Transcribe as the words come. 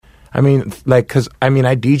I mean, like, because, I mean,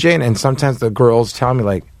 I DJ, and sometimes the girls tell me,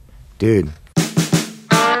 like, dude.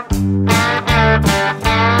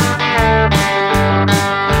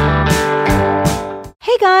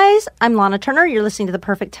 Hey guys, I'm Lahna Turner. You're listening to the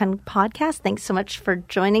Perfect 10 podcast. Thanks so much for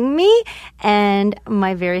joining me and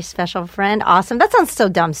my very special friend. Awesome. That sounds so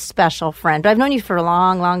dumb, special friend. But I've known you for a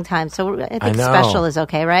long, long time. So I think special is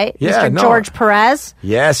okay, right? Yeah, Mr. George Perez?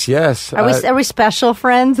 Yes. Are we special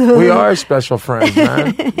friends? We are special friends,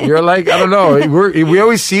 man. You're like, I don't know. We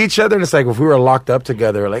always see each other, and it's like if we were locked up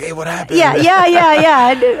together, like, hey, what happened? Yeah.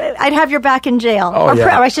 I'd have your back in jail. Oh, or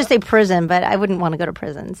I should say prison, but I wouldn't want to go to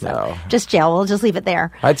prison. So No. Just jail. We'll just leave it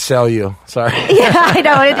there. I'd sell you. Sorry. Yeah, I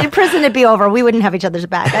know. In prison, it'd be over. We wouldn't have each other's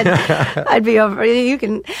back. I'd be over. You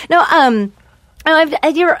can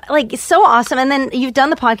you're like so awesome, and then you've done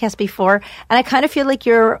the podcast before, and I kind of feel like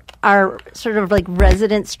you're our sort of like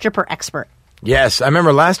resident stripper expert. Yes, I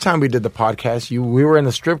remember last time we did the podcast. We were in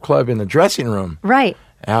the strip club in the dressing room. Right.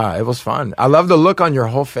 Yeah, it was fun. I love the look on your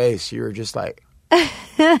whole face. You were just like,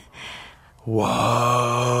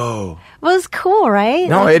 whoa. Well, it's cool, right?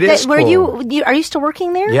 No, it is cool. Are you still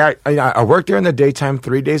working there? Yeah, I work there in the daytime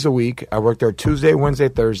 3 days a week. I work there Tuesday, Wednesday,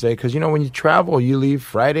 Thursday. Because, when you travel, you leave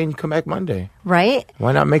Friday and you come back Monday. Right.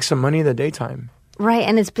 Why not make some money in the daytime? Right,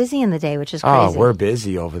 and it's busy in the day, which is crazy. Oh, we're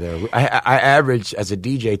busy over there. I average, as a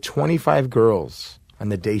DJ, 25 girls on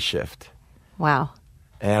the day shift. Wow.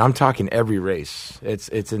 And I'm talking every race. It's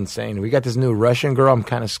insane. We got this new Russian girl. I'm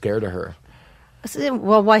kind of scared of her.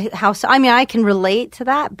 Well, why? How so? I mean, I can relate to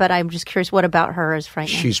that, but I'm just curious. What about her is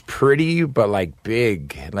frightening? She's pretty, but like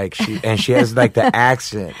big, like she has like the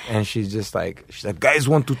accent, and she's like, guys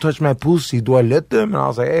want to touch my pussy. Do I let them? And I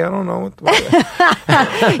was like, hey, I don't know.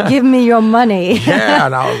 Give me your money. Yeah,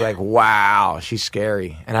 and I was like, wow, she's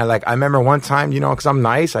scary. And I remember one time, because I'm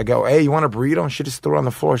nice. I go, hey, you want a burrito? And she just threw it on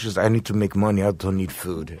the floor. She's like, I need to make money. I don't need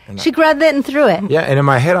food. And she grabbed it and threw it. Yeah, and in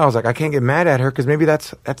my head, I was like, I can't get mad at her because maybe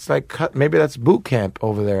that's boot camp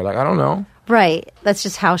over there. Like, I don't know. Right. That's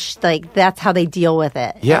just how that's how they deal with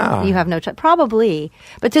it. Yeah. You have no choice. Probably.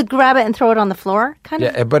 But to grab it and throw it on the floor, kind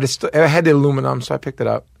of? Yeah, but it had the aluminum, so I picked it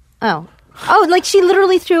up. Oh, like she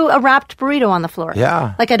literally threw a wrapped burrito on the floor.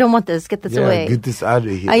 Yeah. Like, I don't want this. Get this away. Get this out of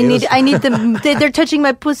here. I need them. They're touching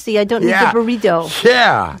my pussy. I don't need the burrito.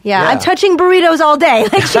 Yeah. I'm touching burritos all day.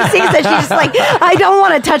 Like, she sees it. She's just like, I don't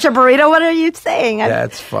want to touch a burrito. What are you saying?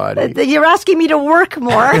 That's funny. You're asking me to work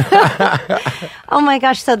more. Oh my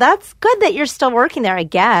gosh. So that's good that you're still working there, I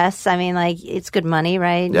guess. I mean, like, it's good money,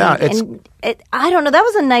 right? Yeah. I don't know. That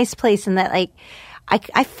was a nice place in that, like,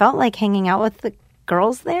 I felt like hanging out with the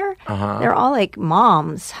girls there. They're all like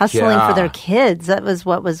moms hustling for their kids. That was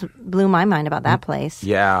what blew my mind about that place.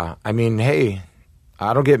 Yeah. I mean, hey,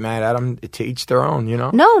 I don't get mad at them. To each their own,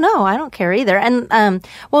 No, I don't care either. And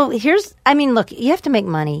look, you have to make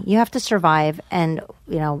money. You have to survive, and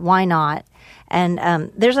why not?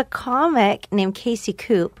 And there's a comic named Kasey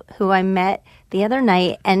Koop who I met the other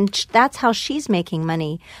night, and that's how she's making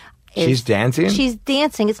money. She's dancing? She's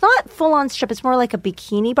dancing. It's not full-on strip. It's more like a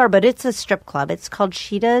bikini bar, but it's a strip club. It's called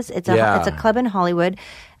Cheetah's. It's a club in Hollywood.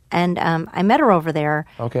 And I met her over there.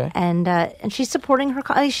 Okay. And she's supporting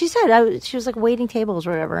her. She said she was like waiting tables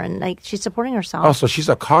or whatever, and like she's supporting herself. Oh, so she's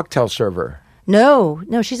a cocktail server. No,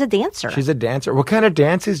 she's a dancer. She's a dancer. What kind of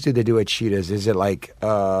dances do they do at Cheetah's? Is it like,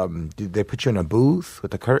 do they put you in a booth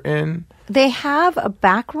with a curtain? They have a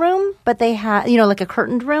back room, but they have, like a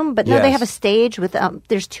curtained room. But no, they have a stage with,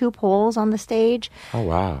 there's 2 poles on the stage. Oh,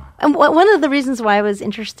 wow. And one of the reasons why I was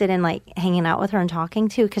interested in like hanging out with her and talking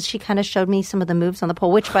to, because she kind of showed me some of the moves on the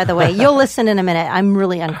pole, which, by the way, you'll listen in a minute. I'm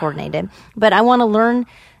really uncoordinated. But I want to learn,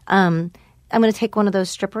 I'm going to take one of those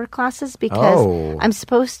stripper classes because I'm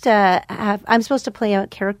supposed to play a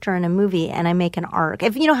character in a movie, and I make an arc.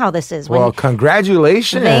 If you know how this is.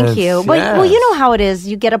 Congratulations. Thank you. Yes. Well, you know how it is.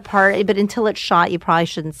 You get a part, but until it's shot, you probably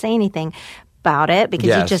shouldn't say anything about it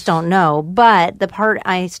because you just don't know. But the part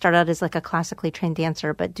I start out as like a classically trained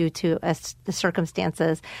dancer, but due to the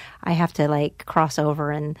circumstances, I have to like cross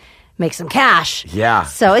over and make some cash. Yeah.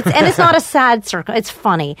 So it's not a sad circle. It's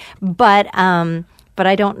funny, but I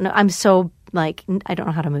don't know. I'm so like, I don't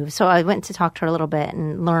know how to move. So I went to talk to her a little bit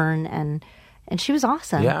and learn, and she was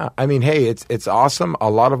awesome. Yeah. I mean, hey, it's awesome. A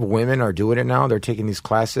lot of women are doing it now. They're taking these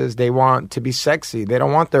classes. They want to be sexy. They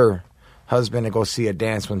don't want their husband to go see a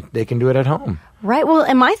dance when they can do it at home. Right. Well,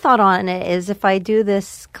 and my thought on it is if I do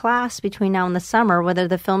this class between now and the summer, whether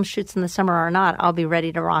the film shoots in the summer or not, I'll be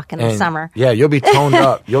ready to rock in the summer. Yeah, you'll be toned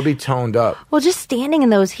up. You'll be toned up. Well, just standing in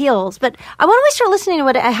those heels. But why don't we start listening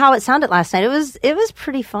to how it sounded last night? It was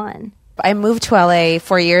pretty fun. I moved to LA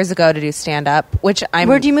 4 years ago to do stand-up, which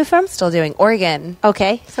Where'd you move from? Still doing Oregon.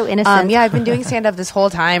 Okay, so innocent. Yeah, I've been doing stand-up this whole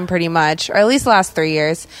time pretty much, or at least the last 3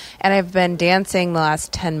 years, and I've been dancing the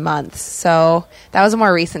last 10 months, so that was a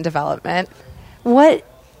more recent development. What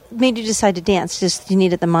made you decide to dance? Just you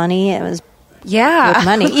needed the money? It was with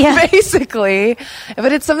money. Yeah, basically.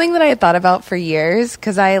 But it's something that I had thought about for years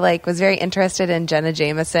because I was very interested in Jenna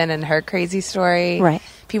Jameson and her crazy story. Right.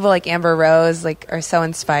 People like Amber Rose are so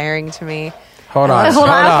inspiring to me. Hold on. Okay, all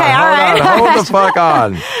right. Hold the fuck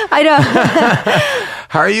on. I know.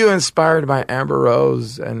 How are you inspired by Amber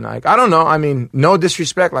Rose? And I don't know. I mean, no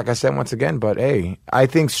disrespect, like I said once again, but hey, I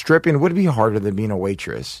think stripping would be harder than being a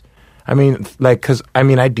waitress. I mean, because I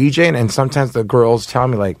DJ and sometimes the girls tell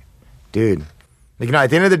me dude, at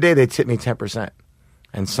the end of the day, they tip me 10%.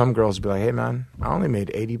 And some girls be like, hey man, I only made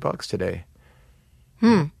 $80 today.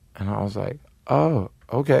 And I was like, oh,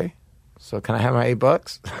 okay. So can I have my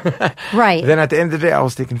 $8? Right. Then at the end of the day, I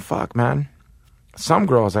was thinking, fuck, man. Some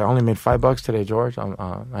girls, I only made $5 today, George.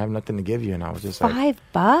 I have nothing to give you. And I was just like,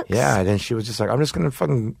 $5? Yeah. And then she was just like, I'm just going to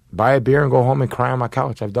fucking buy a beer and go home and cry on my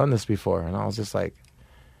couch. I've done this before. And I was just like,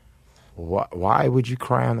 why would you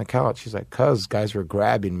cry on the couch? She's like, cause guys were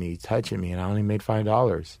grabbing me, touching me, and I only made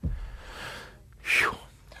 $5. Whew.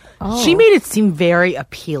 Oh. She made it seem very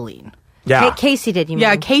appealing. Yeah. Kasey did, you mean?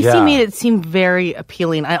 Yeah, Kasey made it seem very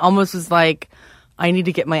appealing. I almost was like, I need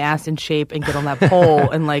to get my ass in shape and get on that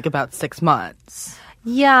pole in about 6 months.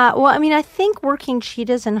 Yeah, well, I think working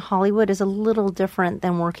Cheetahs in Hollywood is a little different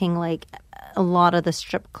than working a lot of the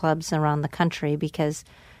strip clubs around the country because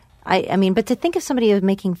but to think of somebody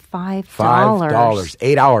making $5,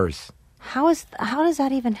 8 hours. how does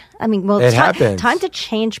that even? It happens. Time to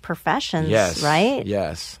change professions, yes, right?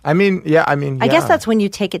 Yes. I guess that's when you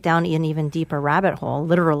take it down an even deeper rabbit hole,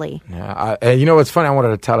 literally. Yeah. And you know what's funny? I wanted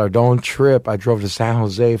to tell her, don't trip. I drove to San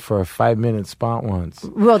Jose for a 5-minute spot once.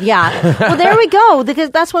 Well, yeah. Well, there we go.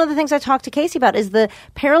 Because that's one of the things I talked to Kasey about is the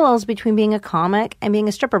parallels between being a comic and being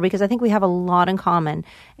a stripper. Because I think we have a lot in common.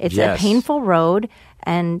 It's a painful road,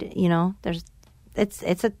 and we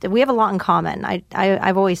have a lot in common.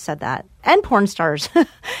 I've always said that. And porn stars.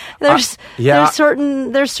 there's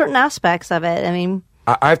certain aspects of it.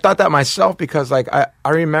 I've thought that myself because I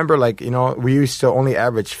remember we used to only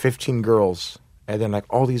average 15 girls, and then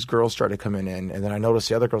all these girls started coming in, and then I noticed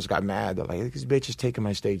the other girls got mad. They're like, these bitches taking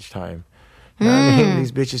my stage time. You know what I mean?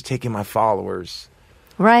 These bitches taking my followers.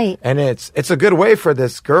 Right. And it's a good way for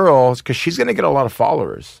this girl because she's going to get a lot of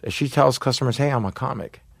followers. If she tells customers, hey, I'm a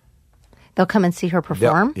comic. They'll come and see her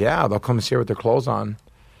perform? They'll come and see her with their clothes on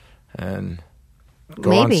and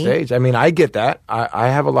go on stage. I get that. I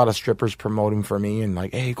have a lot of strippers promoting for me and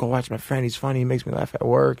hey, go watch my friend. He's funny. He makes me laugh at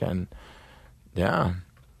work. And yeah.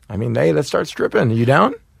 Hey, let's start stripping. Are you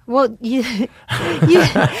down? Well, I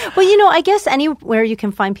guess anywhere you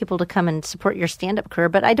can find people to come and support your stand-up career,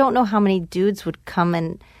 but I don't know how many dudes would come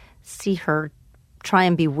and see her try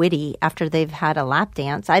and be witty after they've had a lap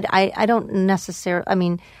dance. I don't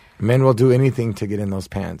necessarily, men will do anything to get in those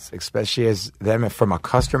pants, especially as them from a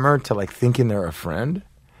customer to thinking they're a friend.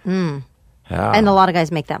 Mm. Yeah. And a lot of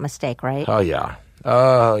guys make that mistake, right? Oh, yeah.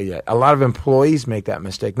 A lot of employees make that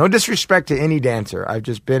mistake. No disrespect to any dancer. I've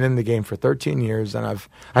just been in the game for 13 years, and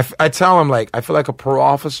I tell them, I feel like a parole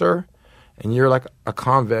officer, and you're like a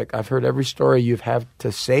convict. I've heard every story you've had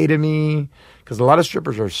to say to me, because a lot of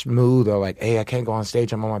strippers are smooth. They're like, hey, I can't go on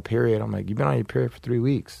stage. I'm on my period. I'm like, you've been on your period for 3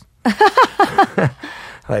 weeks.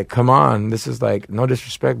 Come on. This is no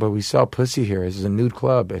disrespect, but we sell pussy here. This is a nude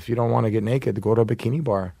club. If you don't want to get naked, go to a bikini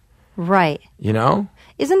bar. Right. You know?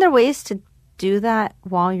 Isn't there ways to do that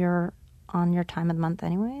while you're on your time of the month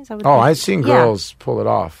anyways? I've seen girls pull it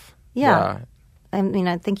off. Yeah.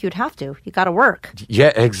 I think you'd have to. You got to work.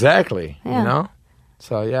 Yeah, exactly. Yeah. You know?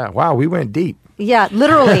 So, yeah. Wow, we went deep. Yeah,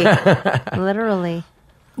 literally. Literally.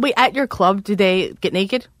 Wait, at your club, do they get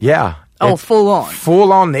naked? Yeah. Oh, full on.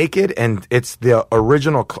 Full on naked, and it's the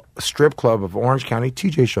original strip club of Orange County.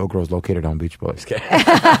 TJ Showgirls located on Beach Boys.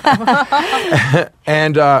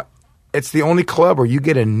 And it's the only club where you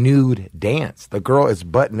get a nude dance. The girl is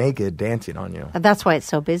butt naked dancing on you. That's why it's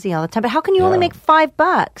so busy all the time. But how can you only make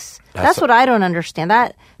 $5? That's what I don't understand.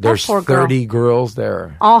 There's 30 girls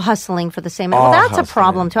there. All hustling for the same. Well, that's a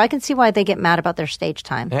problem, too. I can see why they get mad about their stage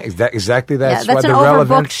time. Yeah, exactly. That's an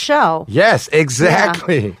overbooked show. Yes,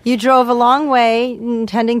 exactly. Yeah. You drove a long way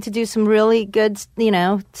intending to do some really good,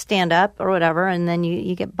 stand-up or whatever, and then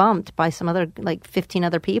you get bumped by some other, 15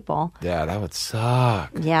 other people. Yeah, that would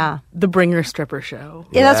suck. Yeah. The Bringer Stripper Show.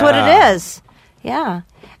 Yeah, that's what it is. Yeah.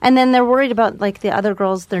 And then they're worried about like the other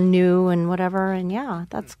girls, they're new and whatever. And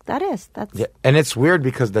that's. Yeah. And it's weird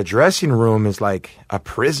because the dressing room is like a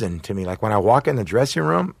prison to me. Like when I walk in the dressing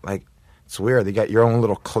room, like it's weird. They got your own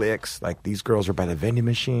little cliques. Like these girls are by the vending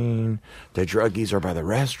machine. The druggies are by the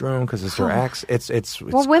restroom because it's their ex. It's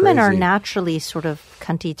well, women are crazy. naturally sort of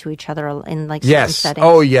cunty to each other in like certain settings.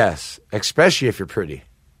 Oh, yes. Especially if you're pretty.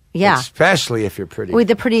 Yeah. Especially if you're pretty. Wait,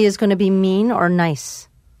 the pretty is going to be mean or nice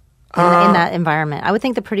in that environment? I would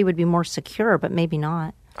think the pretty would be more secure, but maybe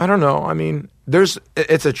not. I don't know. I mean,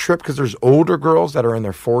 it's a trip because there's older girls that are in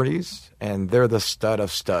their 40s, and they're the stud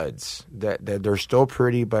of studs. They're still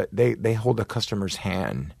pretty, but they hold the customer's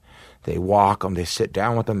hand. They walk them. They sit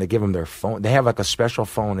down with them. They give them their phone. They have like a special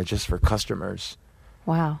phone that's just for customers.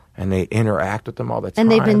 Wow. And they interact with them all the time.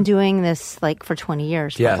 And they've been doing this like for 20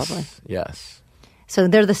 years, probably. Yes. So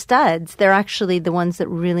they're the studs. They're actually the ones that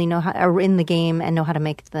really are in the game and know how to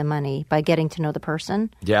make the money by getting to know the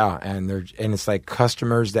person. Yeah, and it's like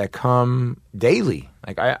customers that come daily.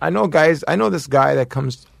 Like I know guys. I know this guy that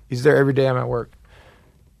comes. He's there every day I'm at work.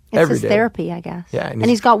 It's every his day. therapy, I guess. Yeah, and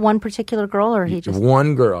he's got one particular girl, or he just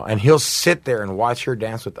one girl, and he'll sit there and watch her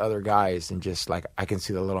dance with other guys, and just like I can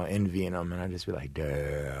see the little envy in him, and I just be like,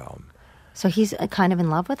 damn. So he's kind of in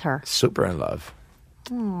love with her. Super in love.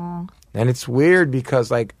 Aww. And it's weird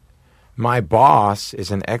because, like, my boss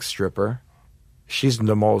is an ex-stripper. She's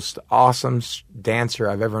the most awesome dancer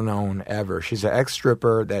I've ever known, ever. She's an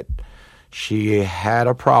ex-stripper that she had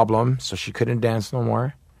a problem, so she couldn't dance no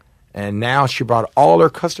more. And now she brought all her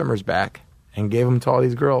customers back and gave them to all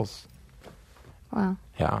these girls. Wow.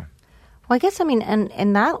 Yeah. Well, I guess, I mean, and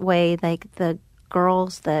in that way, like, the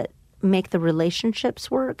girls that make the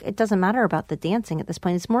relationships work, it doesn't matter about the dancing at this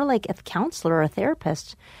point. It's more like a counselor or a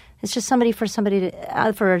therapist. It's just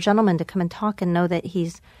for a gentleman to come and talk and know that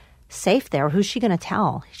he's safe there. Who's she going to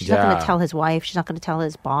tell? She's not going to tell his wife. She's not going to tell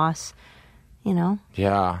his boss. You know?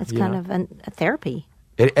 Yeah. It's kind of a therapy.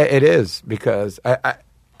 It is because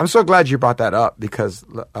I'm so glad you brought that up because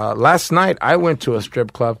last night I went to a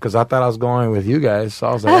strip club because I thought I was going with you guys. So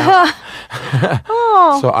I was like,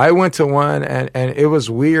 Oh. So I went to one and it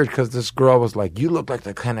was weird because this girl was like, you look like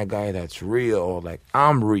the kind of guy that's real. Like,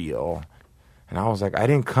 I'm real. And I was like, I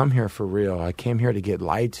didn't come here for real. I came here to get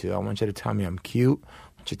lied to. I want you to tell me I'm cute. I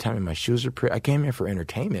want you to tell me my shoes are pretty. I came here for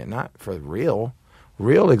entertainment, not for real.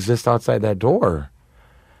 Real exists outside that door.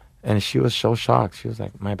 And she was so shocked. She was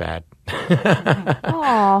like, my bad.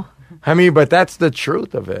 Oh. I mean, but that's the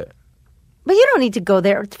truth of it. But you don't need to go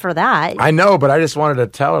there for that. I know, but I just wanted to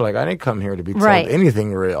tell her, like, I didn't come here to be told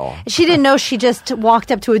anything real. She didn't know she just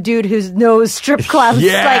walked up to a dude who knows strip clubs.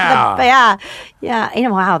 Yeah. Yeah. You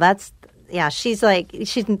know, wow, she's like,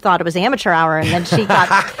 she thought it was amateur hour, and then she got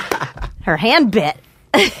her hand bit.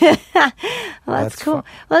 Well, that's cool. Fun.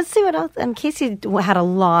 Let's see what else. And Kasey had a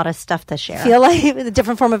lot of stuff to share. Feel like a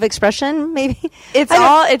different form of expression, maybe?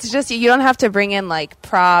 It's just, you don't have to bring in like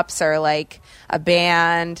props or like a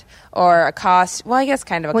band or a costume. Well, I guess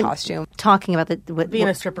kind of a costume. Talking about being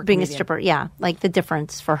a stripper. Being comedian. a stripper, yeah. Like the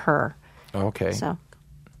difference for her. Okay. So.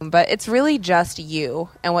 But it's really just you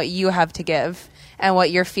and what you have to give and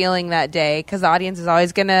what you're feeling that day, because the audience is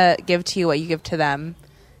always going to give to you what you give to them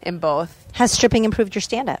in both. Has stripping improved your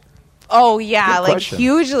stand-up? Oh, yeah, Good like question.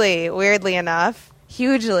 hugely, weirdly enough.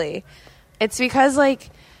 Hugely. It's because, like,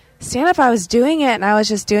 stand-up, I was doing it, and I was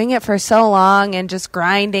just doing it for so long and just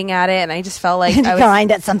grinding at it, and I just felt like I was...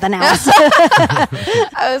 grind at something else.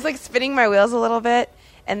 I was, like, spinning my wheels a little bit,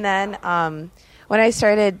 and then when I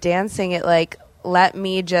started dancing, it, like, let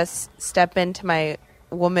me just step into my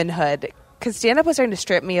womanhood, because stand-up was starting to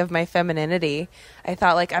strip me of my femininity. I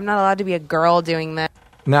thought, like, I'm not allowed to be a girl doing that.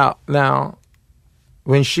 Now,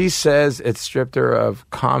 when she says it stripped her of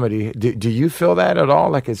comedy, do you feel that at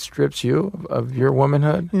all? Like it strips you of your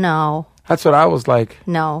womanhood? No. That's what I was like.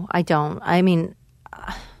 No, I don't. I mean,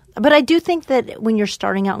 but I do think that when you're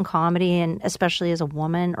starting out in comedy, and especially as a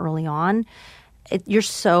woman early on, you're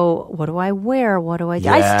so, what do I wear? What do I do?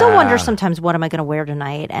 Yeah. I still wonder sometimes, what am I going to wear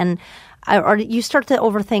tonight? And or you start to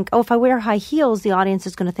overthink, oh, if I wear high heels, the audience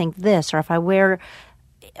is going to think this. Or if I wear...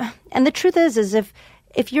 And the truth is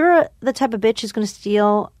if you're the type of bitch who's going to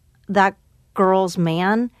steal that girl's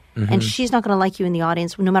man, and she's not going to like you in the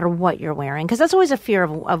audience no matter what you're wearing, because that's always a fear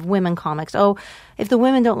of women comics. Oh, if the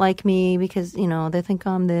women don't like me because, you know, they think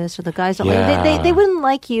I'm this, or the guys don't like me, they wouldn't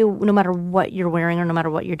like you no matter what you're wearing or no matter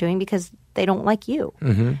what you're doing, because they don't like you.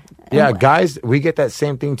 Mm-hmm. Yeah, guys, we get that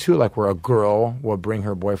same thing too, like where a girl will bring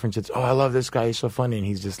her boyfriend, says, oh, I love this guy, he's so funny, and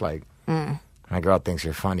he's just like, my girl thinks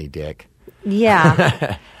you're funny, dick.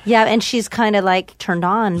 Yeah. Yeah, and she's kind of like turned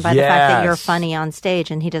on by the fact that you're Yes. funny on stage,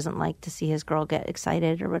 and he doesn't like to see his girl get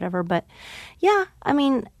excited or whatever. But yeah, I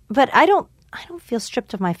mean, but I don't feel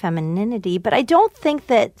stripped of my femininity, but I don't think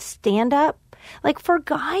that stand up, like for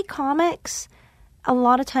guy comics, a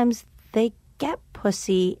lot of times they get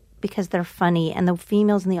pussy because they're funny, and the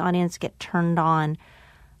females in the audience get turned on.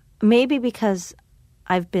 Maybe because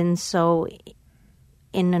I've been so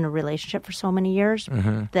in a relationship for so many years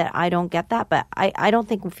that I don't get that. But I don't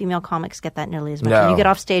think female comics get that nearly as much. No. When you get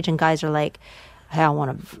off stage and guys are like, hey, I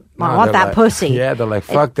want They're that like, pussy. Yeah, they're like,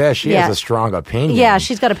 fuck that. She has a strong opinion. Yeah,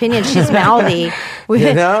 she's got opinions. She's mouthy.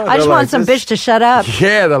 You know? I just They're want like, some this- bitch to shut up.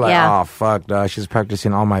 Yeah, they're like, Yeah. oh, fuck, dog. She's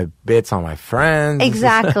practicing all my bits on my friends.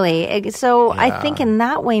 Exactly. So I Yeah. think in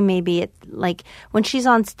that way, maybe it like when she's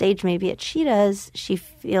on stage, maybe at Cheetah's, she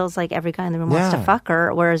feels like every guy in the room wants to Yeah. fuck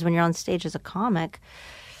her. Whereas when you're on stage as a comic,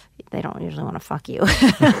 they don't usually want to fuck you.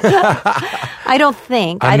 I don't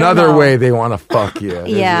think. I don't Another know. way they want to fuck you.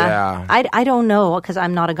 Yeah. I don't know because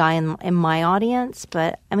I'm not a guy in my audience,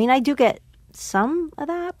 but I mean, I do get some of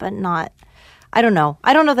that, but not. I don't know.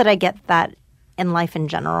 I don't know that I get that in life in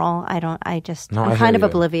general. No, I'm I kind hear of you.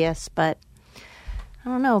 oblivious, but I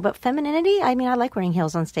don't know. But femininity, I mean, I like wearing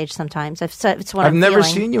heels on stage sometimes. It's what I've I'm never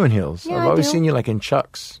feeling. seen you in heels. Yeah, I've I always do. seen you like in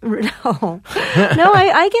Chucks. No,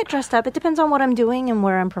 I get dressed up. It depends on what I'm doing and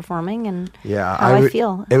where I'm performing and Yeah, how I would-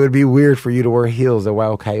 feel. It would be weird for you to wear heels at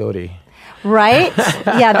Wild Coyote. Right?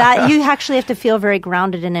 Yeah, that you actually have to feel very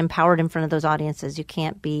grounded and empowered in front of those audiences. You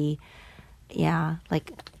can't be,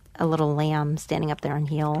 like a little lamb standing up there in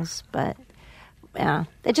heels. But yeah,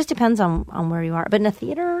 it just depends on where you are. But in a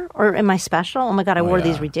theater or in my special, oh my god, I wore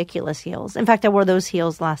these yeah. ridiculous heels. In fact, I wore those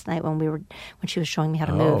heels last night when she was showing me how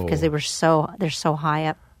to move because they're so high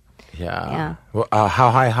up. Yeah. Yeah. Well,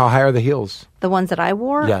 how high are the heels? The ones that I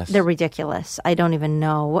wore, Yes. they're ridiculous. I don't even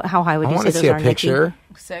know how high would I you want say to those see are, a Nikki? picture.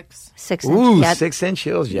 6. 6 inch. Ooh, Yeah. 6-inch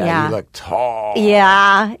heels. Yeah, Yeah. you look tall.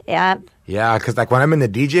 Yeah, yeah. Yeah, because like when I'm in the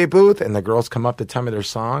DJ booth and the girls come up to tell me their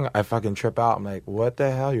song, I fucking trip out. I'm like, what the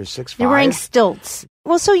hell? You're 6'5"? You're wearing stilts.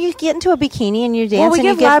 Well, so you get into a bikini and you dance Well, we and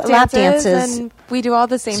you give give lap dances, and we do all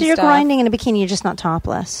the same So you're stuff. grinding in a bikini, you're just not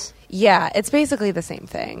topless. Yeah, it's basically the same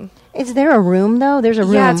thing. Is there a room, though? There's a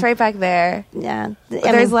room. Yeah, it's right back there. Yeah.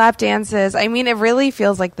 There's lap dances. I mean, it really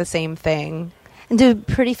feels like the same thing. And do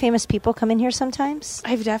pretty famous people come in here sometimes?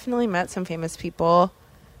 I've definitely met some famous people.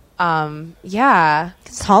 Yeah.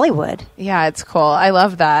 It's Hollywood. Yeah, it's cool. I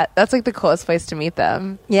love that. That's like the coolest place to meet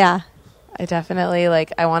them. Yeah. I definitely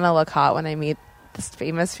I want to look hot when I meet these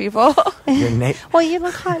famous people. Well, you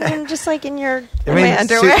look hot and just like in your... My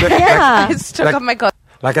underwear. Yeah. I just took off my clothes.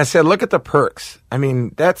 Like I said, look at the perks. I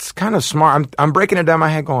mean, that's kind of smart. I'm breaking it down my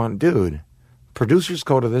head going, dude, producers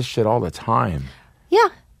go to this shit all the time. Yeah.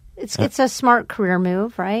 It's a smart career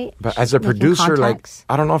move, right? But as a Making producer, contacts.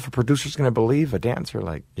 I don't know if a producer's going to believe a dancer.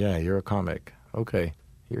 Like, yeah, you're a comic. Okay,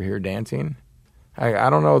 you're here dancing.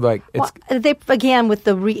 I don't know. Like, it's They again with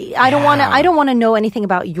the I don't want to know anything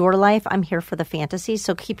about your life. I'm here for the fantasy.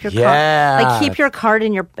 So keep your card, keep your card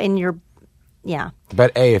in your yeah.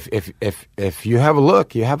 But hey, if you have a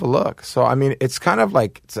look, you have a look. So I mean, it's kind of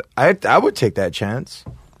like I would take that chance.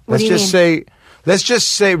 What do you mean? Let's just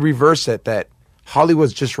say reverse it, that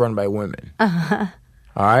Hollywood's just run by women. All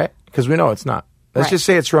right, because we know it's not. Let's Right. just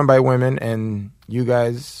say it's run by women, and you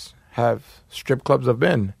guys have strip clubs I've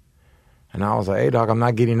been. And I was like, hey, dog, I'm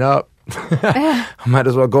not getting up. I might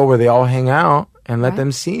as well go where they all hang out and let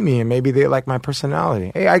them see me, and maybe they like my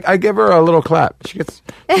personality. Hey, I give her a little clap. She gets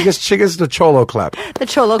the cholo clap. The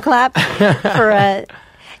cholo clap for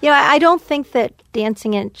I don't think that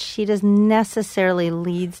dancing at Cheetahs necessarily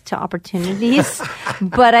leads to opportunities,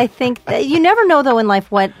 but I think that you never know though in life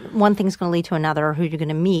what one thing's going to lead to another or who you're going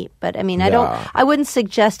to meet. But I mean, I wouldn't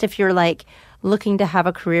suggest if you're like looking to have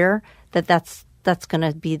a career that's going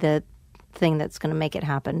to be the thing that's going to make it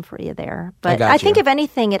happen for you there. But I think if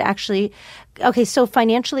anything, it actually, okay, so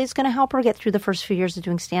financially it's going to help her get through the first few years of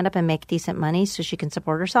doing stand-up and make decent money so she can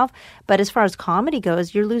support herself. But as far as comedy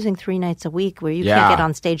goes, you're losing 3 nights a week where you can't get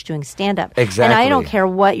on stage doing stand-up. Exactly. And I don't care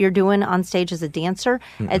what you're doing on stage as a dancer.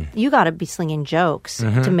 You got to be slinging jokes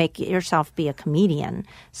to make yourself be a comedian.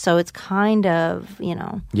 So it's kind of,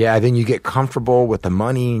 Yeah, then you get comfortable with the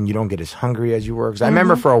money and you don't get as hungry as you were. 'Cause I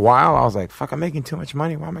remember for a while, I was like, fuck, I'm making too much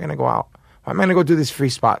money. Why am I going to go out? Why am I going to go do these free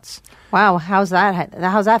spots? Wow, how's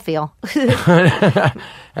that feel?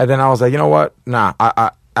 And then I was like, you know what? Nah, I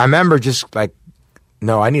remember just like,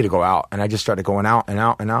 no, I need to go out. And I just started going out and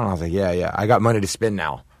out and out. And I was like, yeah, I got money to spend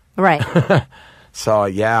now. Right. So,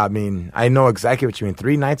 yeah, I mean, I know exactly what you mean.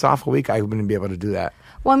 3 nights off a week, I wouldn't be able to do that.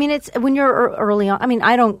 Well, I mean, it's when you're early on. I mean,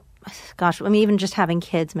 I don't gosh, I mean, even just having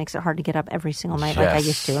kids makes it hard to get up every single night like I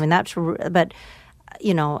used to. I mean, but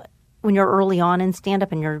you know, when you're early on in stand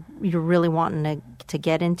up and you're really wanting to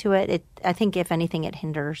get into it, I think if anything it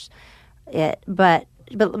hinders it. But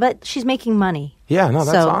she's making money. Yeah, no,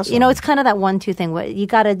 that's awesome. You know, it's kind of that 1-2 thing. You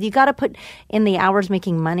gotta put in the hours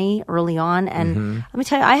making money early on. And let me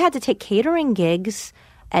tell you, I had to take catering gigs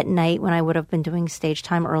at night when I would have been doing stage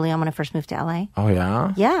time early on when I first moved to LA. Oh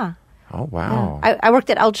yeah. Yeah. Oh wow. Yeah. I worked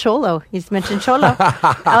at El Cholo. You mentioned Cholo.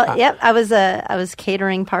 Yep. I was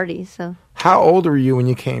catering parties. So. How old were you when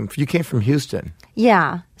you came? You came from Houston.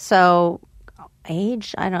 Yeah. So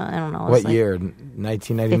age, I don't know. What year?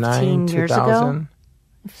 1999, 15 years 2000? ago.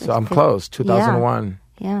 So I'm close. 2001.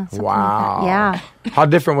 Yeah. Wow. Like yeah. How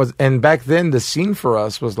different was? And back then, the scene for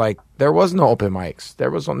us was like there was no open mics.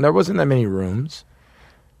 There wasn't that many rooms.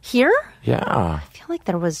 Here? Yeah. I feel like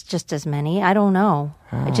there was just as many. I don't know.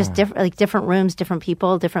 Just different rooms, different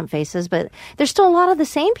people, different faces. But there's still a lot of the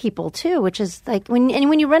same people too, which is like when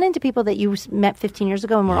you run into people that you met 15 years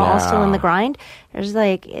ago and we're all still in the grind. There's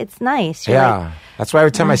like it's nice. You're like, that's why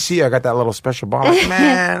every time I see you, I got that little special bond. Like,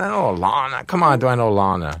 man, I know Lahna. Come on, do I know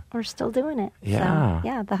Lahna? We're still doing it. Yeah. So,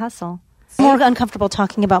 yeah, the hustle. More uncomfortable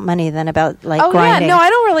talking about money than about like Oh grinding. yeah, no, I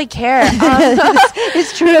don't really care.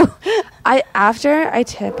 It's true. After I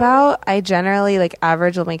tip out, I generally like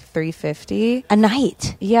average on like $350 a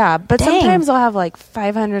night. Yeah, but Dang. sometimes I'll have like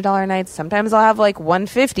 $500 nights. Sometimes I'll have like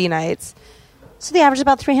 $150 nights. So the average is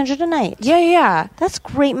about $300 a night. Yeah. That's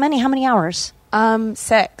great money. How many hours?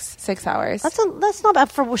 6 hours. That's not bad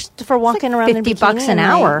for walking around in $50 bikini an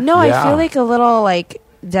hour. No, Yeah. I feel like a little like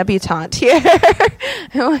debutante here.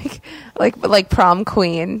 like prom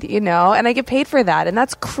queen, you know, and I get paid for that, and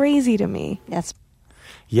that's crazy to me. That's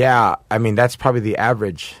Yeah, I mean that's probably the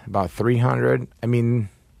average, about 300. I mean,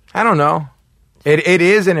 I don't know. It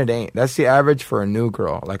is and it ain't. That's the average for a new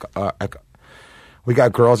girl. Like we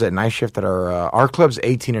got girls at night shift that are our club's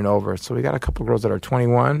 18 and over, so we got a couple girls that are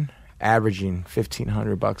 21, averaging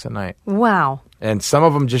 $1,500 a night. wow. And some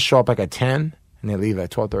of them just show up like at 10 and they leave at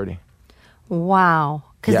 12:30. Wow.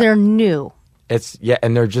 Because Yeah. they're new.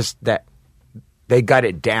 And they're just that they got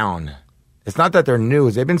it down. It's not that they're new;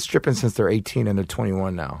 they've been stripping since they're 18 and they're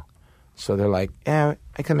 21 now. So they're like, yeah,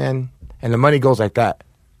 I come in, and the money goes like that.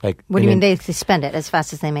 Like, What do you mean they spend it as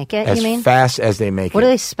fast as they make it? as You mean fast as they make what it?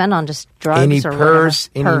 do they spend on? Just drugs Any or purse,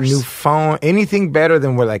 whatever? any new phone, anything better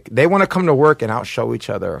than what like they want to come to work and outshow each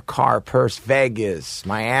other. A car, purse, Vegas,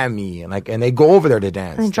 Miami, and they go over there to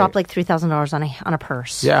dance. And they drop like $3,000 on a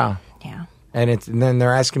purse. Yeah. Yeah. And then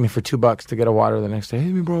they're asking me for $2 to get a water the next day. Hey,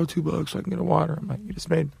 let me borrow $2 so I can get a water. I'm like, you just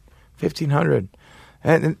made $1,500.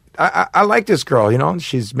 And I like this girl, you know.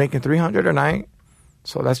 She's making $300 a night.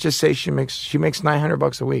 So let's just say she makes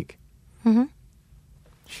 $900 a week. Mm-hmm.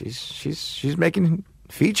 She's making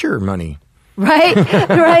feature money. Right.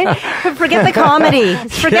 Right. Forget the comedy.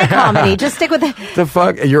 Forget comedy. Just stick with it. The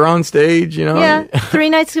fuck? You're on stage, you know. Yeah. 3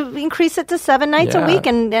 nights. Increase it to 7 nights a Yeah. week,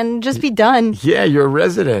 and just be done. Yeah, you're a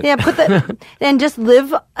resident. Yeah, and just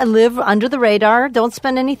live under the radar. Don't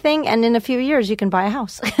spend anything, and in a few years you can buy a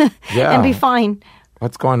house Yeah. and be fine.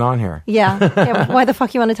 What's going on here? Yeah. Why the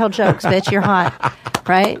fuck you want to tell jokes, bitch? You're hot,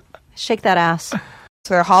 right? Shake that ass.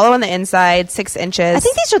 So they're hollow on the inside, 6 inches. I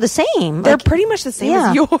think these are the same. they're Like, pretty much the same yeah.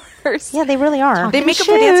 as yours. yeah, they really are. They make them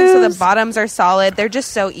for dancing, so the bottoms are solid. They're just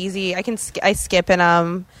so easy. I skip in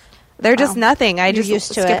them. They're just nothing. I You're just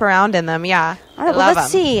used to skip it. around in them. Yeah, All right, I well, love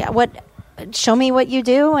let's them. see show me what you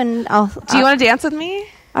do, and I'll. Do you want to dance with me?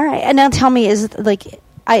 All right, and now tell me, is like,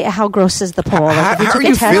 how gross is the pole? Like, How, if we how took are a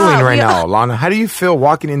you test- feeling right now, Lahna? How do you feel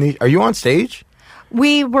walking in these? Are you on stage?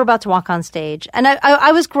 We were about to walk on stage, and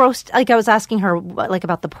I was grossed. Like, I was asking her like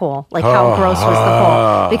about the pole, like how gross was the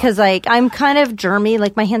pole, because like I'm kind of germy.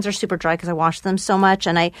 Like my hands are super dry because I wash them so much,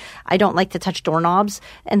 and I don't like to touch doorknobs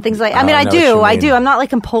and things like. I mean, I know what you do. mean. I'm not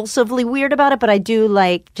like compulsively weird about it, but I do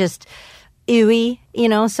like just ooey, you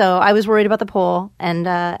know. So I was worried about the pole, and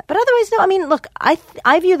but otherwise, no. I mean, look,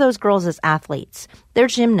 I view those girls as athletes. They're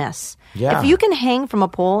gymnasts. Yeah. If you can hang from a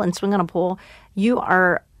pole and swing on a pole, you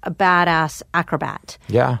are a badass acrobat.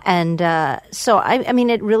 Yeah. And so I mean,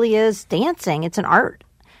 it really is dancing. It's an art,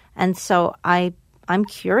 and so I'm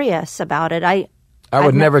curious about it. I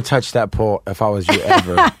would never touch that pole if I was you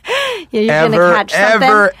ever. You're Ever, gonna catch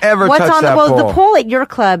something. ever What's touch on that the pole? pole. The pole at your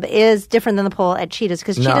club is different than the pole at Cheetah's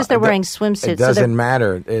because Cheetah's they're wearing swimsuits. It doesn't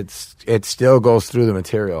matter. It still goes through the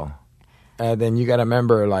material. And then you got to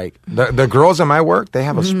remember, like, the girls in my work, they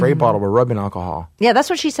have a spray bottle with rubbing alcohol. Yeah, that's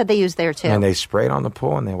what she said they use there too. And they spray it on the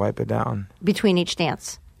pole and they wipe it down. Between each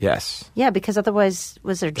dance. Yes. Yeah, because otherwise,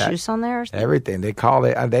 was there juice on there? Or something? Everything. They call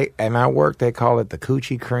it, and at work, they call it the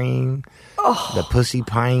coochie cream, the pussy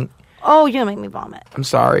pint. Oh, you're going to make me vomit. I'm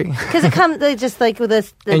sorry. Because it comes just like with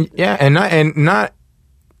this.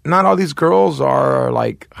 Not all these girls are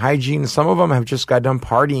like hygiene. Some of them have just got done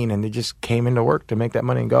partying and they just came into work to make that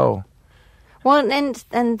money and go. Well,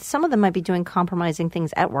 and some of them might be doing compromising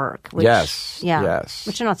things at work. Which, Yes.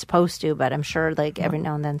 Which you're not supposed to, but I'm sure like every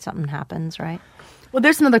now and then something happens, right? Well,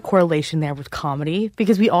 there's another correlation there with comedy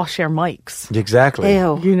because we all share mics. Exactly.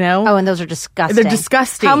 Ew. You know? Oh, and those are disgusting. They're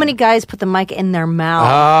disgusting. How many guys put the mic in their mouth?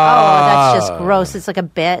 Oh, that's just gross. It's like a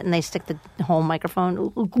bit, and they stick the whole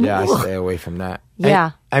microphone. Yeah, I stay away from that.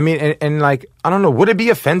 Yeah. I mean, and like, I don't know, would it be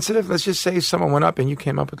offensive? Let's just say someone went up and you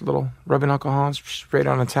came up with a little rubbing alcohol and sprayed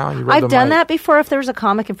on a towel. And you rubbed I've done that before. If there was a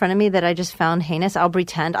comic in front of me that I just found heinous, I'll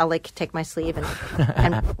pretend. I'll like take my sleeve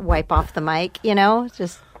and wipe off the mic,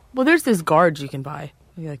 just... Well, there's this guard you can buy.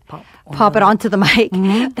 You like pop it onto the mic.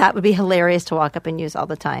 Mm-hmm. That would be hilarious to walk up and use all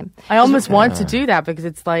the time. I almost want to do that because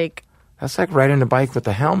it's like... That's like riding the bike with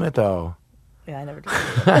the helmet, though. Yeah, I never did.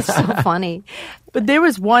 That's so funny. But there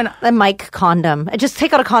was one... A mic condom. Just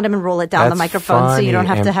take out a condom and roll it down the microphone so you don't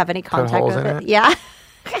have to have any contact with it. Yeah.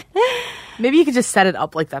 Maybe you could just set it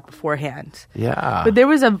up like that beforehand. Yeah. But there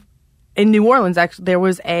was in New Orleans, actually, there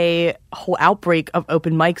was a whole outbreak of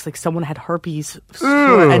open mics. Like someone had herpes,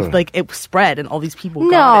 and like it spread, and all these people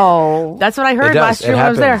got it. That's what I heard last year when I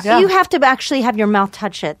was there. Yeah. You have to actually have your mouth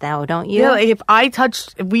touch it, though, don't you? Yeah, like if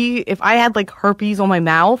I had like herpes on my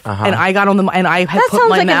mouth, and I got on the and I had that put sounds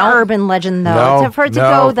my like mouth. An urban legend, though. For it to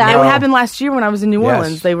go that. It happened last year when I was in New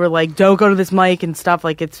Orleans. They were like, "Don't go to this mic" and stuff.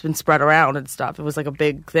 Like it's been spread around and stuff. It was like a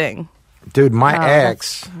big thing. Dude, my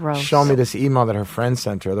ex showed me this email that her friend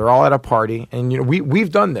sent her. They're all at a party, and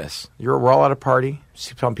we've done this. We're all at a party.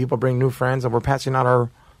 Some people bring new friends, and we're passing out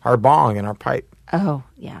our bong and our pipe. Oh,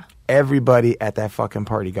 yeah. Everybody at that fucking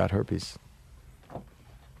party got herpes.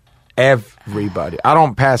 Everybody. I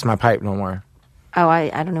don't pass my pipe no more. Oh, I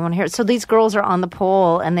don't even want to hear it. So these girls are on the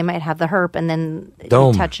pole, and they might have the herp, and then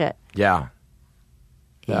you touch it. Yeah.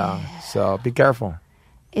 So be careful.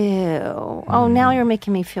 Ew. Oh, now you're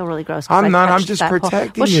making me feel really gross. I'm not. I'm just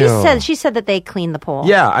protecting you. Well, she said that they clean the pole.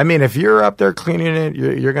 Yeah. I mean, if you're up there cleaning it,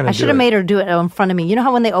 you're going to do it. I should have made her do it in front of me. You know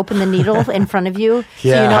how when they open the needle in front of you?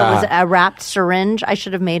 Yeah. So you know it was a wrapped syringe? I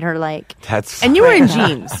should have made her like... That's... And you were in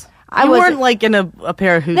jeans. You weren't like in a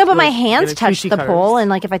pair of hoops. No, but my hands touched the pole, and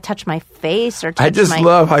like if I touch my face or touch I just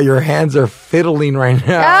love how your hands are fiddling right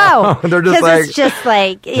now. Oh, they're just like... it's just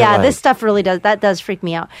like, this stuff really does freak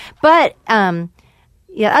me out. But...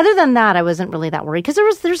 yeah, other than that, I wasn't really that worried because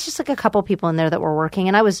there's just like a couple people in there that were working,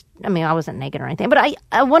 and I wasn't naked or anything. But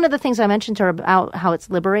I one of the things I mentioned to her about how it's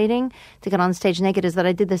liberating to get on stage naked is that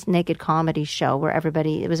I did this naked comedy show where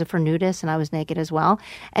it was for nudists, and I was naked as well,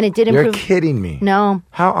 and it did improve. You're kidding me? No.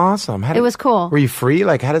 How awesome! It was cool. Were you free?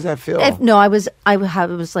 Like, how does that feel? It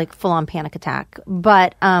was like full on panic attack,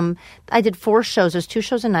 but I did 4 shows. There's 2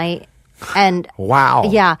 shows a night. And wow.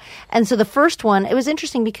 Yeah. And so the first one, it was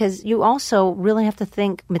interesting because you also really have to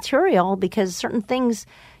think material because certain things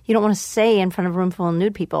you don't want to say in front of a room full of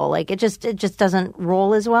nude people. Like it just doesn't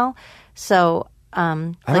roll as well. So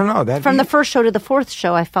I don't know. From the first show to the 4th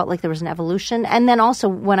show, I felt like there was an evolution. And then also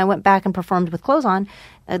when I went back and performed with clothes on,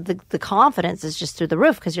 the confidence is just through the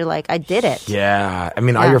roof because you're like, I did it. Yeah. I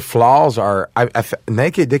mean, all your flaws are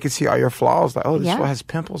naked. They could see all your flaws. Like, oh, this guy has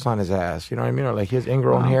pimples on his ass. You know what I mean? Or like he has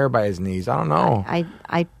ingrown hair by his knees. I don't know.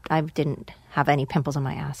 I didn't have any pimples on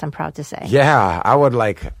my ass. I'm proud to say. Yeah, I would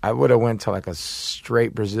have went to like a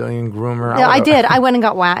straight Brazilian groomer. No, I did. I went and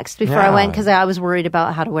got waxed before I went because I was worried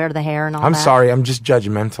about how to wear the hair and all that. I'm sorry. I'm just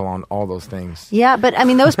judgmental on all those things. Yeah, but I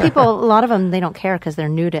mean, those people, a lot of them, they don't care because they're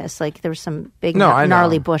nudists. Like there were some big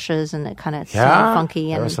gnarly bushes and it kind of seemed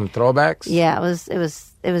funky. And there were some throwbacks. Yeah, it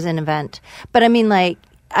was an event. But I mean, like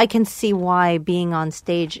I can see why being on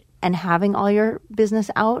stage and having all your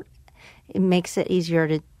business out, it makes it easier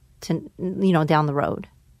to down the road.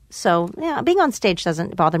 So yeah, being on stage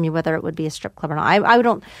doesn't bother me whether it would be a strip club or not. I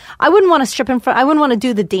wouldn't want to strip in front. I wouldn't want to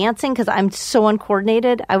do the dancing because I'm so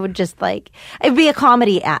uncoordinated. I would just it'd be a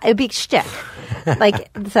comedy act. It'd be shtick.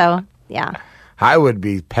 So yeah. I would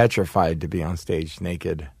be petrified to be on stage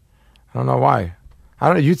naked. I don't know why. I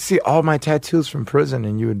don't know. You'd see all my tattoos from prison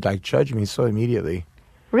and you would judge me so immediately.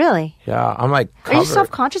 Really? Yeah, I'm covered. Are you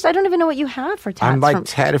self-conscious? I don't even know what you have for tats. I'm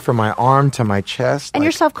tatted from my arm to my chest. And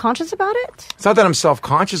you're self-conscious about it? It's not that I'm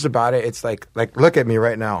self-conscious about it. It's like look at me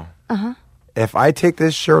right now. Uh-huh. If I take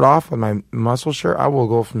this shirt off with my muscle shirt, I will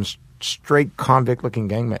go from straight convict-looking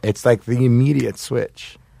gangman. It's like the immediate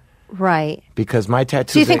switch. Right. Because my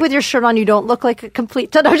tattoos... So you think with your shirt on you don't look like a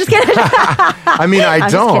complete... No, I'm just kidding. I mean, I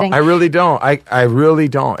don't. I really don't. I really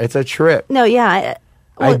don't. It's a trip. No, yeah.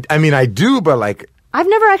 I mean, I do, but like... I've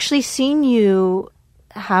never actually seen you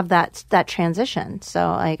have that transition.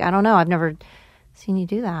 So, like, I don't know. I've never seen you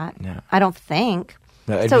do that. No. I don't think.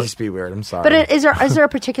 No, it'd just be weird. I'm sorry. But is there a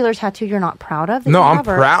particular tattoo you're not proud of? No, I'm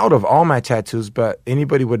proud of all my tattoos, but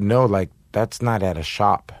anybody would know, like, that's not at a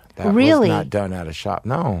shop. That was not done at a shop.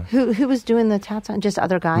 No. Who was doing the tats on? Just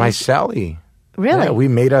other guys? My Sally. Really? Yeah, we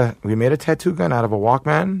made a tattoo gun out of a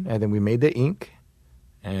Walkman, and then we made the ink,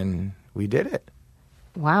 and we did it.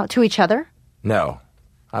 Wow. To each other? No.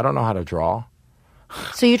 I don't know how to draw.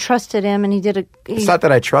 So you trusted him, and he did a... It's not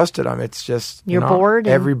that I trusted him. It's just... You're bored?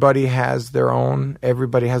 Everybody has their own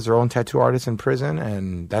tattoo artist in prison,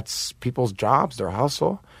 and that's people's jobs, their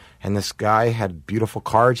hustle. And this guy had beautiful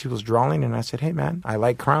cards he was drawing, and I said, hey, man, I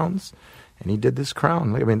like crowns. And he did this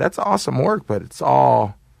crown. I mean, that's awesome work, but it's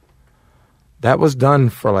all... That was done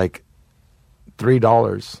for like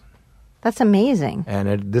 $3. That's amazing.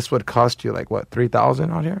 And this would cost you like, what,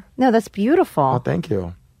 $3,000 out here? No, that's beautiful. Oh, thank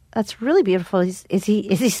you. That's really beautiful. Is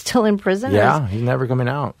he still in prison? Yeah, he's never coming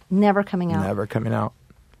out. Never coming out. Never coming out.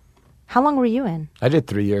 How long were you in? I did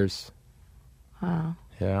 3 years. Wow.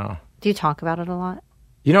 Yeah. Do you talk about it a lot?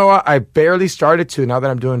 You know what? I barely started to. Now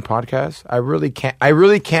that I'm doing podcasts, I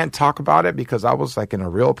really can't talk about it because I was like in a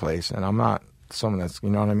real place, and I'm not someone that's, you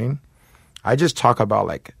know what I mean? I just talk about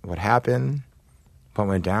like what happened, what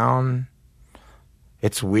went down.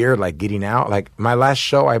 It's weird, like getting out. Like my last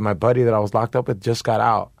show, my buddy that I was locked up with just got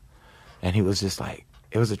out, and he was just like,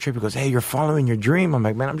 it was a trip. He goes, hey, you're following your dream. I'm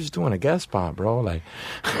like, man, I'm just doing a guest spot, bro. Like,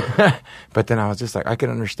 but then I was just like, I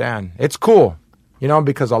can understand. It's cool. You know,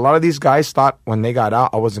 because a lot of these guys thought when they got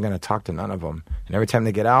out, I wasn't going to talk to none of them. And every time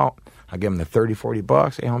they get out, I give them the $30,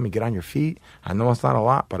 $40. Hey, homie, get on your feet. I know it's not a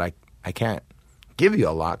lot, but I can't give you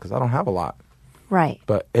a lot because I don't have a lot. Right.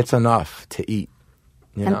 But it's enough to eat,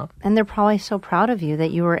 you know? And they're probably so proud of you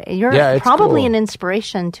that you're it's probably cool. an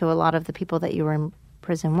inspiration to a lot of the people that you were in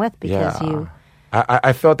prison with because you...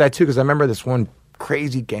 I felt that too because I remember this one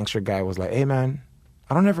crazy gangster guy was like, hey, man,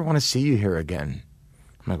 I don't ever want to see you here again.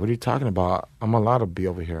 I'm like, what are you talking about? I'm allowed to be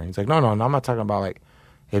over here. And he's like, no, I'm not talking about like,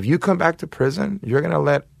 if you come back to prison, you're going to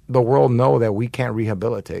let the world know that we can't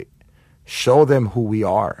rehabilitate. Show them who we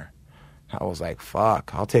are. I was like,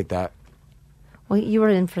 fuck, I'll take that. Well, you were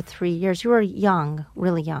in for 3 years. You were young,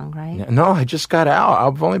 really young, right? No, I just got out.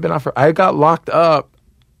 I've only been out I got locked up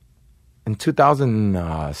in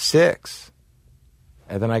 2006.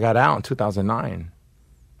 And then I got out in 2009.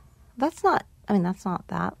 That's not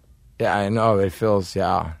that. Yeah, I know. It feels,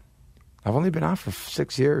 yeah. I've only been out for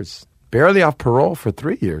 6 years. Barely off parole for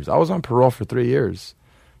 3 years. I was on parole for 3 years.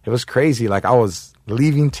 It was crazy. Like, I was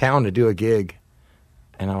leaving town to do a gig.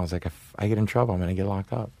 And I was like, if I get in trouble, I'm going to get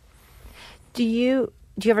locked up. Do you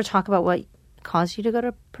ever talk about what caused you to go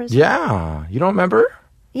to prison? Yeah. You don't remember?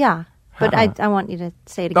 Yeah. But I want you to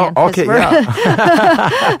say it again. Oh, okay, yeah.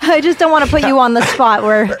 I just don't want to put you on the spot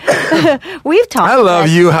where we've talked. I love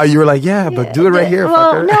you, how you were like, but do it right here,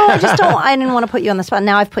 well, fucker. No, I just don't. I didn't want to put you on the spot.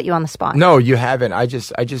 Now I've put you on the spot. No, you haven't. I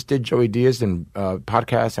just did Joey Diaz and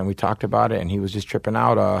podcast, and we talked about it, and he was just tripping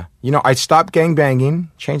out. I stopped gangbanging,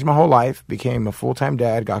 changed my whole life, became a full-time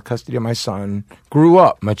dad, got custody of my son, grew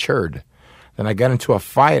up, matured. Then I got into a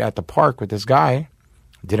fight at the park with this guy.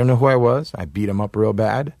 Didn't know who I was. I beat him up real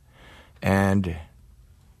bad. And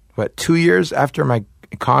 2 years after my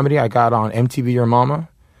comedy, I got on MTV Your Mama,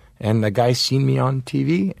 and the guy seen me on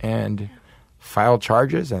TV and filed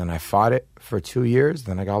charges, and then I fought it for 2 years.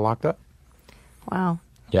 Then I got locked up. Wow.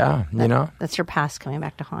 Yeah, that's your past coming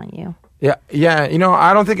back to haunt you. Yeah.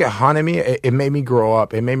 I don't think it haunted me. It made me grow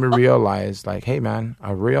up. It made me realize, like, hey, man,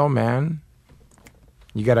 a real man,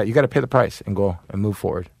 you gotta pay the price and go and move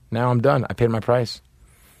forward. Now I'm done. I paid my price.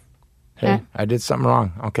 Hey, I did something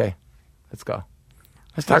wrong. Okay. Let's go.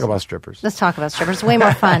 Let's talk about strippers. Let's talk about strippers. Way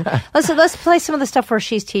more fun. Let's play some of the stuff where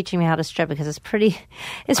she's teaching me how to strip because it's pretty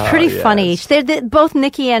funny. Both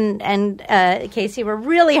Nikki and Kasey were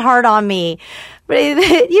really hard on me. But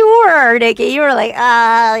you were, Nikki. You were like,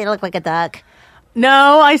 you look like a duck.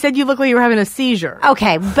 No, I said you look like you were having a seizure.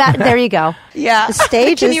 Okay, there you go. Yeah. The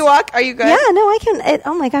stage Can you walk? Are you good? Yeah, no, I can.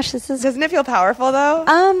 Oh my gosh, this is... Doesn't it feel powerful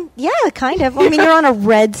though? Yeah, kind of. I mean, you're on a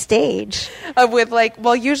red stage. With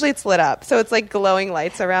usually it's lit up, so it's like glowing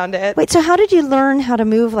lights around it. Wait, so how did you learn how to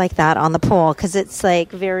move like that on the pole? Because it's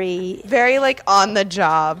like very... Very like on the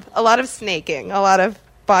job. A lot of snaking, a lot of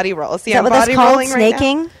body rolls. Is that what that's called,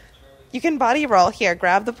 snaking? Right, you can body roll. Here,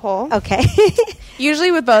 grab the pole. Okay.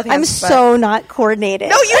 Usually with both hands. I'm so not coordinated.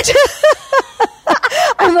 No, you just...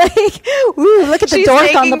 I'm like, ooh, look at the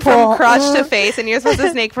dork on the pole. From crotch to face, and you're supposed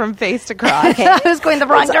to snake from face to crotch. Okay, I was going the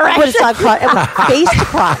wrong direction. What is that? It was face to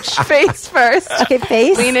crotch. Face first. Okay,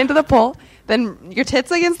 face. Lean into the pole, then your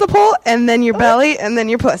tits against the pole, and then your belly, and then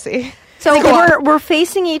your pussy. So we're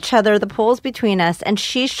facing each other, the pole's between us, and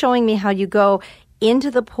she's showing me how you go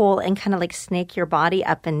into the pole and kind of like snake your body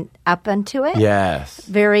up into it. Yes.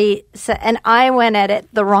 And I went at it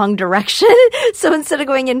the wrong direction. So instead of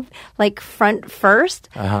going in like front first,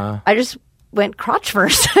 I just went crotch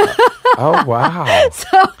first. Oh, wow. So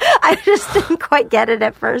I just didn't quite get it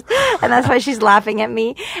at first. And that's why she's laughing at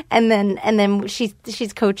me. And then she's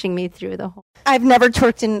coaching me through the whole. I've never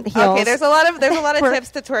twerked in heels. Okay, there's a lot of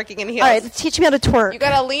tips to twerking in heels. All right, teach me how to twerk. You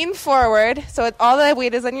gotta lean forward, so all the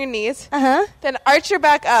weight is on your knees. Then arch your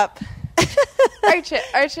back up. Arch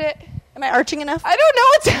it. Am I arching enough? I don't know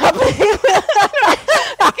what's happening.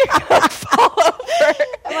 You're gonna fall over.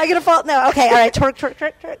 Am I gonna fall? No. Okay. All right.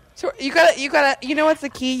 Twerk. You gotta. You know what's the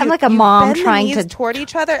key? I'm like a mom trying to toward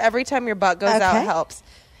each other every time your butt goes out. Helps.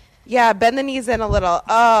 Yeah, bend the knees in a little.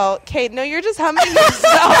 Oh, Kate. No, you're just humming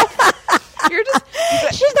yourself.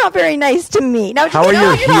 She's not very nice to me. Now, how are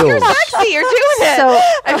your heels? You're sexy. You're doing it. So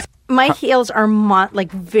my heels are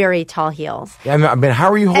like very tall heels. Yeah, I mean,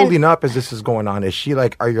 how are you holding up as this is going on? Is she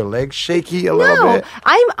like? Are your legs shaky a little bit?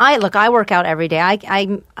 I work out every day.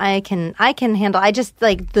 I can handle. I just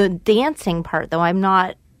like the dancing part though. I'm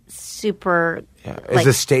not super. Yeah. Is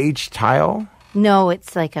the stage tile? No,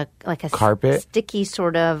 it's like a carpet, sticky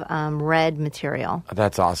sort of red material.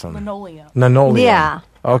 That's awesome. Linoleum. Yeah.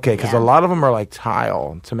 Okay, because a lot of them are like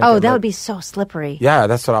tile to make. Oh, that would be so slippery. Yeah,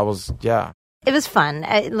 that's what I was. Yeah, it was fun.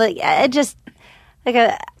 I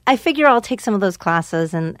figure I'll take some of those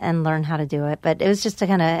classes and learn how to do it. But it was just a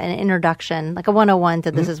kind of an introduction, like a 101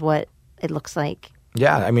 to this is what it looks like.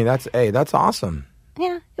 Yeah, I mean that's awesome.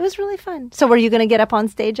 Yeah, it was really fun. So were you going to get up on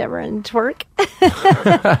stage ever and twerk?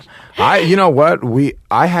 You know what?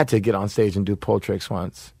 I had to get on stage and do pole tricks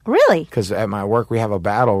once. Really? Because at my work we have a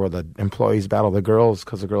battle where the employees battle the girls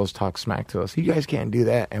because the girls talk smack to us. You guys can't do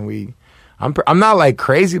that, and I'm not like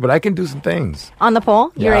crazy, but I can do some things. On the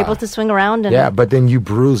pole? Yeah. You're able to swing around? Yeah, but then you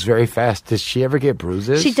bruise very fast. Does she ever get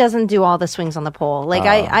bruises? She doesn't do all the swings on the pole. Like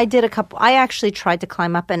I did a couple. I actually tried to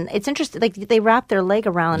climb up, and it's interesting. Like they wrap their leg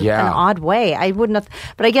around in an odd way. I wouldn't have,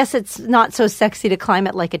 but I guess it's not so sexy to climb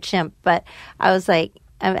it like a chimp. But I was like,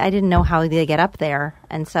 I didn't know how they get up there.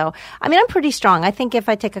 And so, I mean, I'm pretty strong. I think if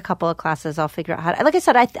I take a couple of classes, I'll figure out how to. Like I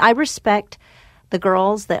said, I respect the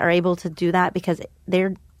girls that are able to do that because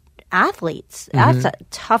they're athletes. That's a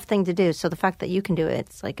tough thing to do. So the fact that you can do it,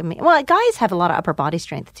 it's like amazing. Well, guys have a lot of upper body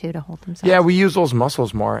strength too to hold themselves. Yeah, we use those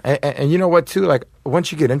muscles more. And you know what too? Like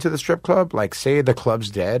once you get into the strip club, like say the club's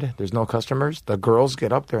dead, there's no customers, the girls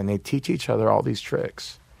get up there and they teach each other all these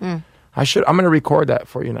tricks. I'm going to record that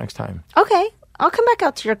for you next time. Okay. I'll come back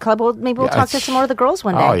out to your club. Maybe we'll talk to some more of the girls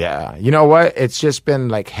one day. Oh yeah. You know what? It's just been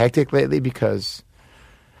like hectic lately because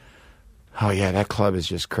that club is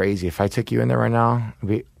just crazy. If I took you in there right now,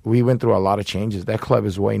 we went through a lot of changes. That club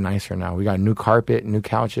is way nicer now. We got new carpet, new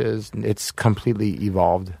couches. It's completely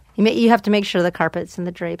evolved. You have to make sure the carpets and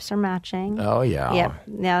the drapes are matching. Oh, yeah. Yeah,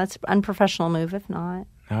 that's an unprofessional move if not.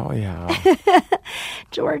 Oh, yeah.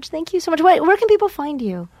 George, thank you so much. Where can people find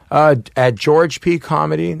you? At George P.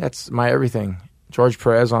 Comedy. That's my everything. George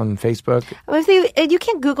Perez on Facebook. You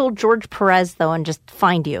can't Google George Perez, though, and just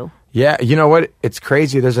find you. Yeah, you know what? It's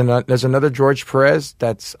crazy. There's another George Perez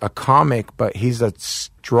that's a comic, but he's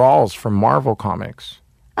draws from Marvel Comics.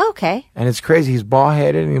 Okay. And it's crazy. He's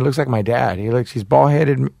bald-headed, and he looks like my dad. He's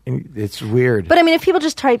bald-headed, and it's weird. But, I mean, if people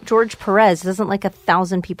just type George Perez, doesn't like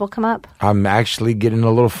 1,000 people come up? I'm actually getting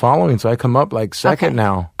a little following, so I come up like second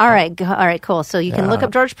now. All right, cool. So you can look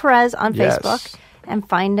up George Perez on Facebook and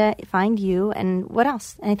find you. And what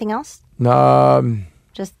else? Anything else?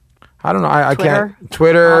 Just I don't know. I Twitter, can't.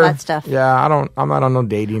 Twitter. All that stuff. Yeah, I'm not on no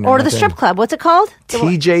dating. Or the strip club. What's it called?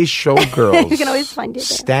 TJ Showgirls. You can always find it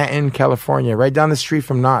there. Stanton, California. Right down the street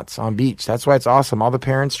from Knott's on Beach. That's why it's awesome. All the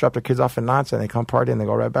parents drop their kids off at Knott's and they come party and they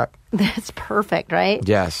go right back. That's perfect, right?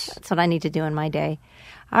 Yes. That's what I need to do in my day.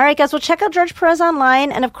 All right, guys. Well, check out George Perez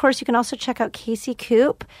online. And, of course, you can also check out Kasey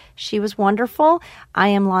Koop. She was wonderful. I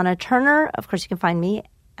am Lahna Turner. Of course, you can find me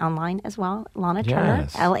online as well. Lahna Turner.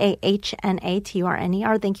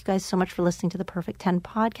 LAHNATURNER. Thank you guys so much for listening to the Perfect 10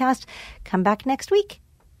 podcast. Come back next week.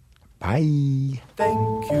 Bye.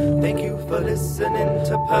 Thank you for listening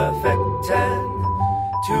to Perfect 10.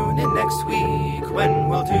 Tune in next week when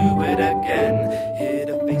we'll do it again. Hit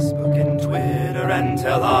up Facebook and Twitter and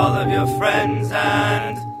tell all of your friends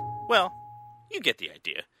and... well, you get the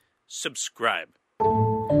idea. Subscribe.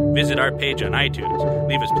 Visit our page on iTunes.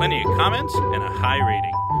 Leave us plenty of comments and a high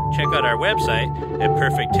rating. Check out our website at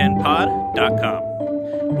perfect10pod.com.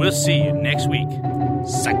 We'll see you next week.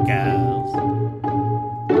 Suckers.